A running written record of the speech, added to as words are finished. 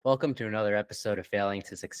Welcome to another episode of Failing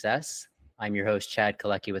to Success. I'm your host, Chad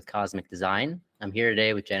Kalecki with Cosmic Design. I'm here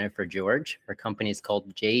today with Jennifer George. Her company is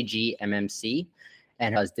called JGMMC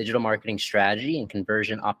and has digital marketing strategy and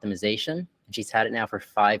conversion optimization. And she's had it now for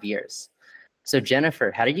 5 years. So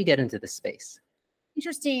Jennifer, how did you get into this space?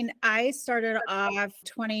 Interesting. I started off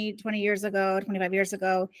 20 years ago, 25 years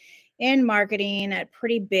ago in marketing at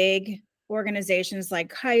pretty big organizations like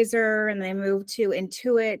Kaiser, and they moved to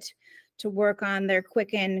Intuit to work on their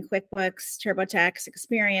Quicken, QuickBooks, TurboTax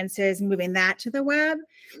experiences, moving that to the web.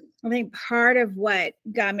 I think part of what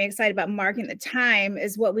got me excited about marketing at the time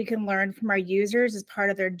is what we can learn from our users as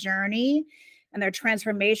part of their journey and their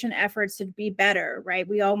transformation efforts to be better, right?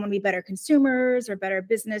 We all want to be better consumers or better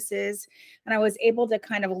businesses. And I was able to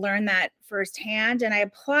kind of learn that firsthand. And I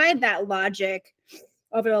applied that logic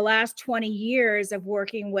over the last 20 years of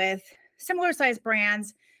working with similar sized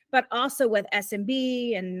brands, but also with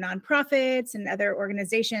SMB and nonprofits and other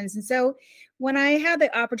organizations. And so when I had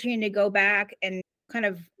the opportunity to go back and kind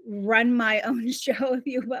of run my own show, if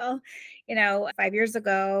you will, 5 years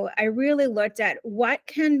ago, I really looked at what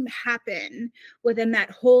can happen within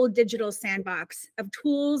that whole digital sandbox of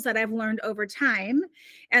tools that I've learned over time,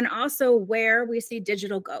 and also where we see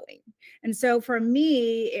digital going. And so for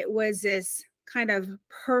me, it was this kind of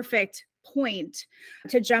perfect point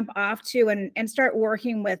to jump off to and start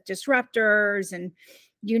working with disruptors and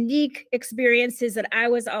unique experiences that I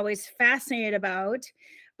was always fascinated about,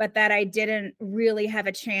 but that I didn't really have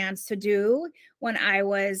a chance to do when I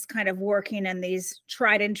was kind of working in these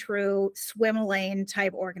tried and true swim lane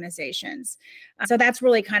type organizations. So that's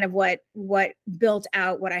really kind of what built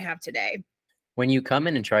out what I have today. When you come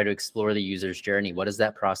in and try to explore the user's journey, what does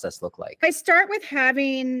that process look like? I start with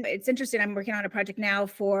it's interesting, I'm working on a project now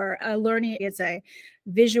for it's a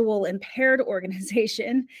visual impaired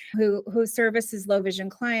organization who services low vision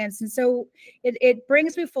clients. And so it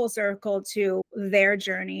brings me full circle to their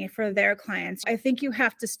journey for their clients. I think you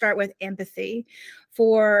have to start with empathy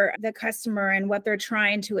for the customer and what they're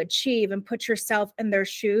trying to achieve and put yourself in their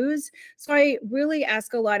shoes. So I really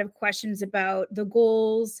ask a lot of questions about the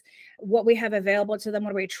goals, what we have available to them,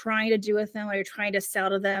 what are we trying to do with them, what are we trying to sell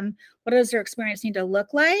to them, what does their experience need to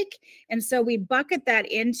look like? And so we bucket that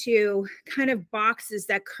into kind of boxes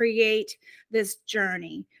that create this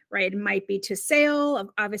journey, right? It might be to sale,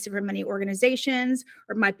 obviously for many organizations,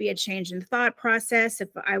 or it might be a change in thought process if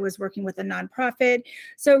I was working with a nonprofit.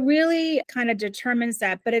 So really kind of determines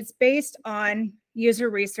that, but it's based on user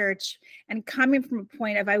research and coming from a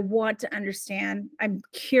point of, I want to understand, I'm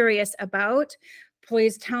curious about,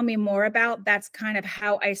 please tell me more about. That's kind of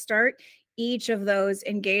how I start each of those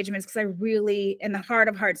engagements, because I really, in the heart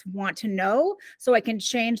of hearts, want to know so I can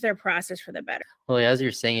change their process for the better. Well, as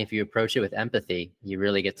you're saying, if you approach it with empathy, you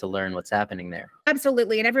really get to learn what's happening there.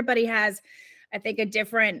 Absolutely. And everybody has, I think, a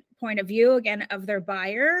different point of view, again, of their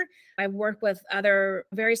buyer. I've worked with other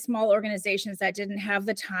very small organizations that didn't have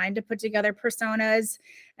the time to put together personas.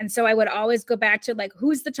 And so I would always go back to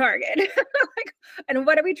who's the target? And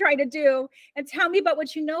what are we trying to do? And tell me about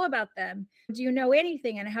what you know about them. Do you know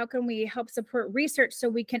anything? And how can we help support research so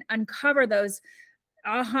we can uncover those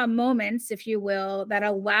aha moments, if you will, that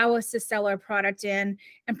allow us to sell our product in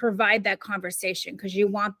and provide that conversation, because you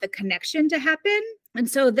want the connection to happen. And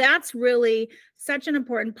so that's really such an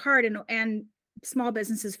important part. And small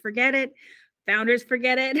businesses forget it. Founders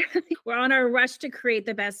forget it. We're on our rush to create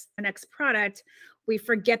the best next product. We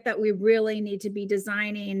forget that we really need to be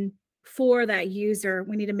designing for that user.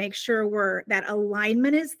 We need to make sure that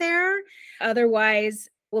alignment is there. Otherwise,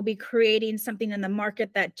 we'll be creating something in the market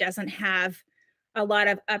that doesn't have a lot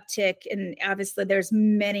of uptick. And obviously there's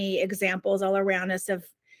many examples all around us of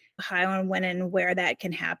how and when and where that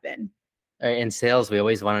can happen. In sales, we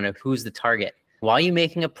always want to know who's the target. Why are you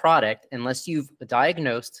making a product unless you've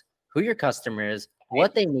diagnosed who your customer is,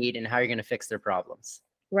 what they need, and how you're going to fix their problems?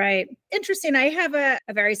 Right. Interesting. I have a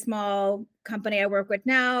very small company I work with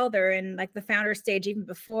now. They're in the founder stage, even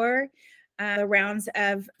before the rounds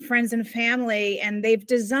of friends and family, and they've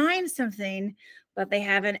designed something, but they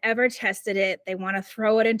haven't ever tested it. They want to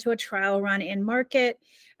throw it into a trial run in market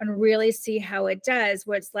and really see how it does.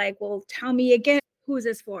 Where it's well, tell me again, who's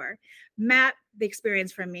this for? Map the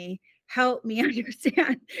experience for me. Help me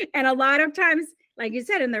understand. And a lot of times, like you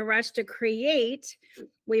said, in the rush to create,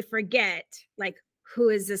 we forget, who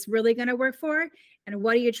is this really going to work for? And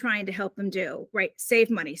what are you trying to help them do, right? Save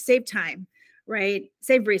money, save time, right?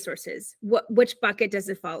 Save resources. Which bucket does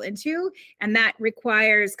it fall into? And that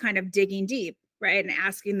requires kind of digging deep, right? And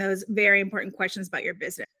asking those very important questions about your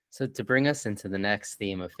business. So to bring us into the next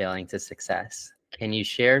theme of failing to success, can you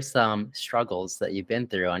share some struggles that you've been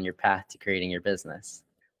through on your path to creating your business?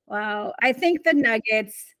 Wow. I think the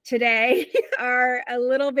nuggets today are a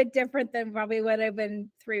little bit different than probably what I've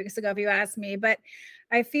been 3 weeks ago, if you asked me. But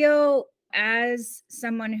I feel as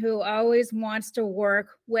someone who always wants to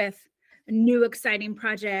work with a new exciting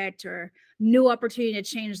project or new opportunity to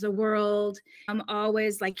change the world, I'm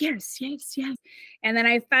always like, yes, yes, yes. And then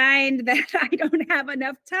I find that I don't have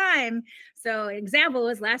enough time. So an example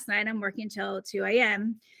was last night, I'm working till 2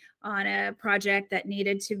 a.m. on a project that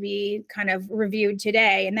needed to be kind of reviewed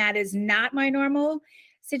today. And that is not my normal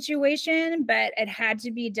situation, but it had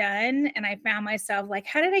to be done. And I found myself like,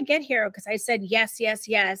 how did I get here? Because I said yes, yes,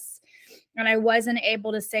 yes. And I wasn't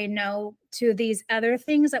able to say no to these other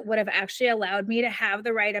things that would have actually allowed me to have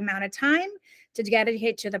the right amount of time to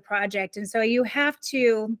dedicate to the project. And so you have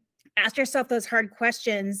to ask yourself those hard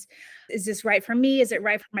questions. Is this right for me? Is it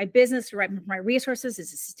right for my business? Right for my resources?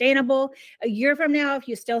 Is it sustainable? A year from now, if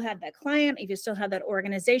you still have that client, if you still have that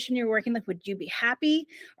organization you're working with, would you be happy?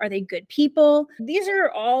 Are they good people? These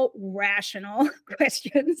are all rational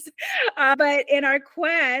questions. But in our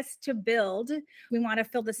quest to build, we want to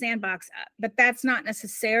fill the sandbox up. But that's not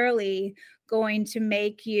necessarily going to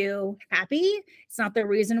make you happy. It's not the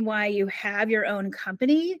reason why you have your own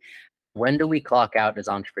company. When do we clock out as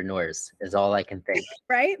entrepreneurs is all I can think.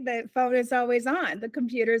 Right? The phone is always on, the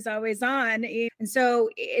computer is always on. And so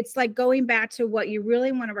it's like going back to what you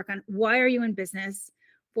really want to work on. Why are you in business?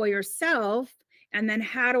 For yourself? And then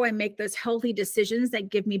how do I make those healthy decisions that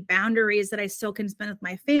give me boundaries that I still can spend with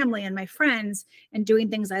my family and my friends and doing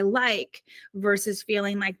things I like versus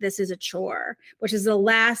feeling like this is a chore, which is the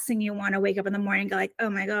last thing you want to wake up in the morning and go like, oh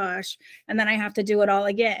my gosh, and then I have to do it all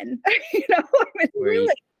again.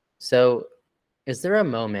 Really. So is there a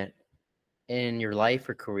moment in your life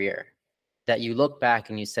or career that you look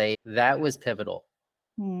back and you say, that was pivotal?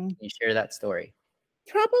 Can you share that story?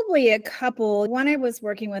 Probably a couple. When I was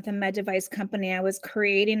working with a med device company, I was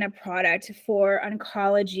creating a product for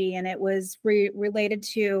oncology, and it was related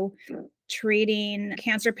to treating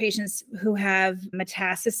cancer patients who have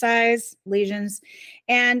metastasized lesions.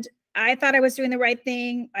 And I thought I was doing the right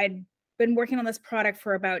thing. I'd been working on this product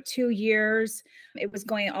for about 2 years. It was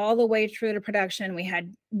going all the way through to production. We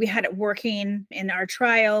had it working in our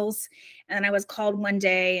trials. And then I was called one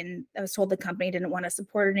day and I was told the company didn't want to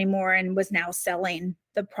support it anymore and was now selling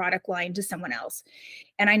the product line to someone else.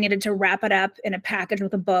 And I needed to wrap it up in a package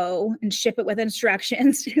with a bow and ship it with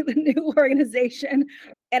instructions to the new organization.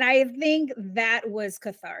 And I think that was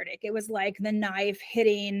cathartic. It was like the knife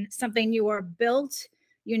hitting something you were built,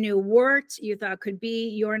 you knew worked, you thought could be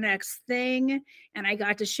your next thing. And I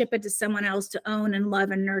got to ship it to someone else to own and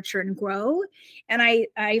love and nurture and grow. And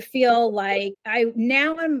I feel like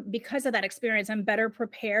because of that experience, I'm better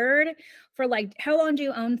prepared for like, how long do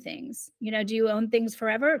you own things? Do you own things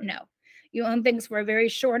forever? No. You own things for a very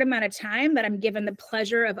short amount of time, but I'm given the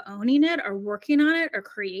pleasure of owning it or working on it or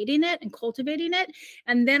creating it and cultivating it.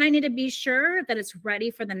 And then I need to be sure that it's ready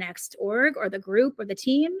for the next org or the group or the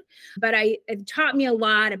team. But it taught me a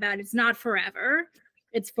lot about it's not forever.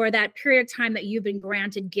 It's for that period of time that you've been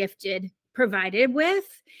granted, gifted, provided with.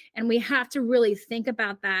 And we have to really think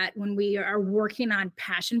about that when we are working on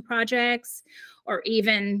passion projects or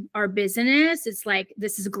even our business. It's like,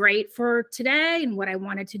 this is great for today and what I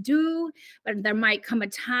wanted to do, but there might come a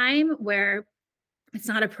time where it's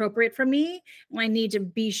not appropriate for me. And I need to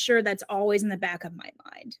be sure that's always in the back of my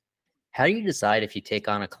mind. How do you decide if you take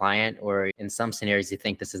on a client or in some scenarios you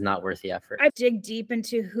think this is not worth the effort? I dig deep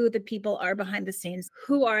into who the people are behind the scenes.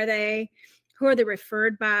 Who are they? Who are they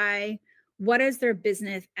referred by? What is their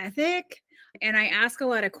business ethic? And I ask a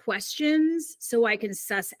lot of questions so I can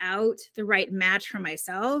suss out the right match for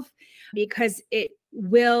myself, because it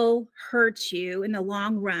will hurt you in the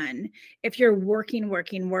long run if you're working,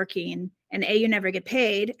 and A, you never get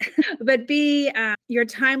paid, but B, your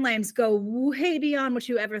timelines go way beyond what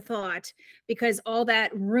you ever thought, because all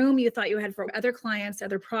that room you thought you had for other clients,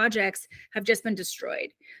 other projects have just been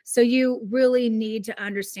destroyed. So you really need to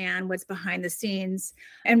understand what's behind the scenes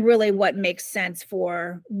and really what makes sense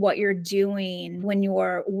for what you're doing when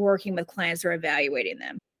you're working with clients or evaluating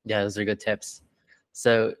them. Yeah, those are good tips.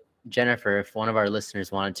 So Jennifer, if one of our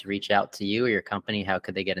listeners wanted to reach out to you or your company, how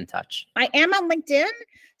could they get in touch? I am on LinkedIn,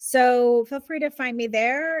 so feel free to find me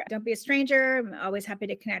there. Don't be a stranger. I'm always happy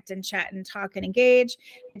to connect and chat and talk and engage.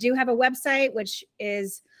 I do have a website, which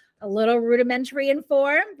is a little rudimentary in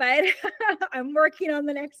form, but I'm working on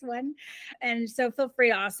the next one. And so feel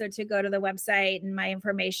free also to go to the website, and my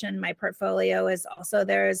information, my portfolio is also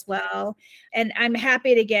there as well. And I'm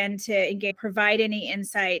happy to, again, to engage, provide any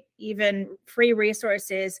insight, even free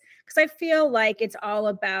resources, because I feel like it's all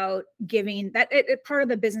about giving. That part of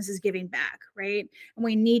the business is giving back, right? And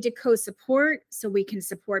we need to co-support so we can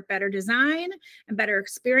support better design and better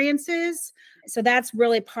experiences. So that's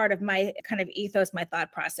really part of my kind of ethos, my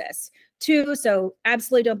thought process too. So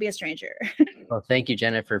absolutely don't be a stranger. Well, thank you,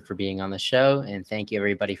 Jennifer, for being on the show. And thank you,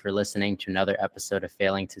 everybody, for listening to another episode of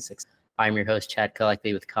Failing to Succeed. I'm your host, Chad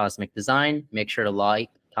Colleckley with Cosmic Design. Make sure to like,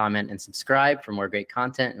 comment, and subscribe for more great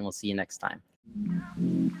content, and we'll see you next time.